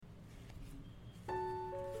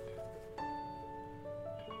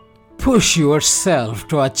push yourself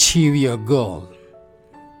to achieve your goal.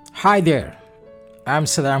 Hi there, I'm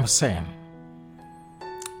Saddam Hussein.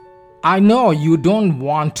 I know you don't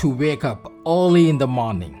want to wake up early in the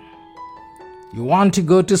morning. You want to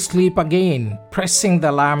go to sleep again, pressing the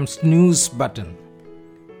alarm snooze button.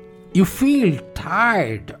 You feel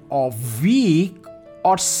tired or weak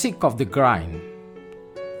or sick of the grind.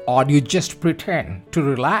 Or you just pretend to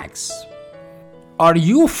relax. Or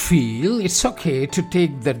you feel it's okay to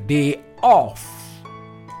take the day off.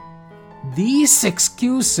 These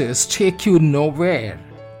excuses take you nowhere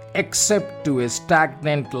except to a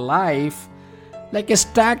stagnant life. Like a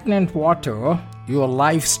stagnant water, your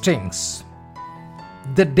life stinks.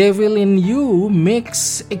 The devil in you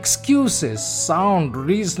makes excuses sound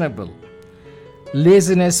reasonable.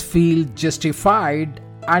 Laziness feels justified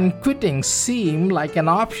and quitting seem like an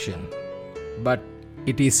option. But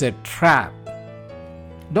it is a trap.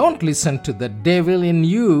 Don't listen to the devil in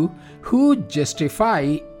you who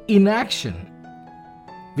justify inaction,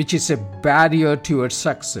 which is a barrier to your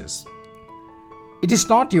success. It is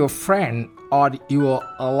not your friend or your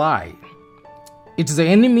ally. It's the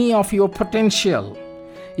enemy of your potential.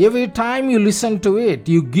 Every time you listen to it,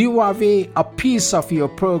 you give away a piece of your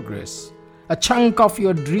progress, a chunk of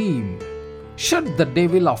your dream. Shut the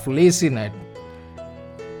devil of laziness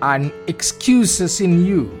and excuses in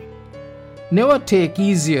you. Never take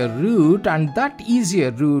easier route, and that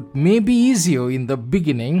easier route may be easier in the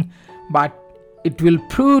beginning, but it will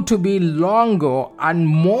prove to be longer and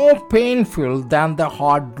more painful than the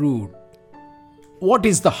hard route. What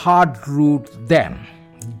is the hard route then?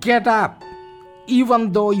 Get up,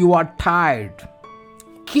 even though you are tired.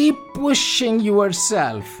 Keep pushing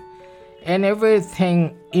yourself, and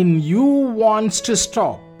everything in you wants to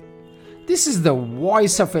stop. This is the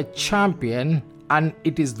voice of a champion, and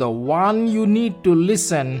it is the one you need to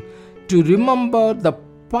listen to. Remember, the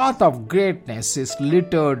path of greatness is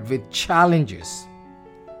littered with challenges.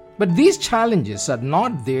 But these challenges are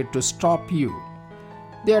not there to stop you.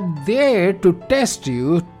 They are there to test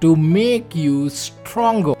you, to make you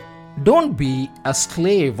stronger. Don't be a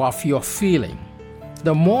slave of your feeling.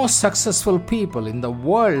 The most successful people in the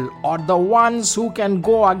world are the ones who can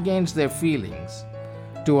go against their feelings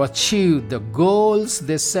to achieve the goals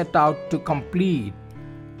they set out to complete.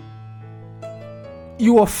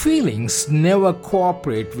 Your feelings never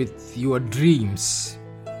cooperate with your dreams.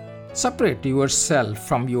 Separate yourself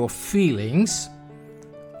from your feelings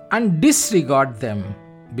and disregard them,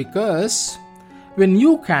 because when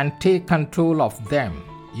you can take control of them,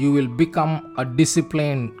 you will become a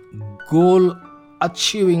disciplined,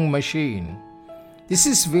 goal-achieving machine. This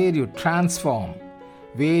is where you transform,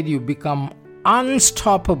 where you become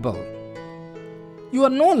unstoppable. You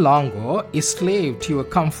are no longer a slave to your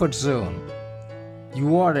comfort zone.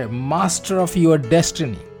 You are a master of your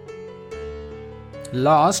destiny.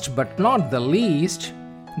 Last but not the least,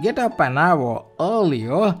 get up an hour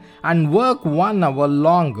earlier and work 1 hour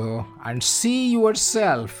longer and see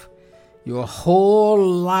yourself. Your whole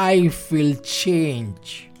life will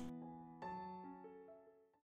change.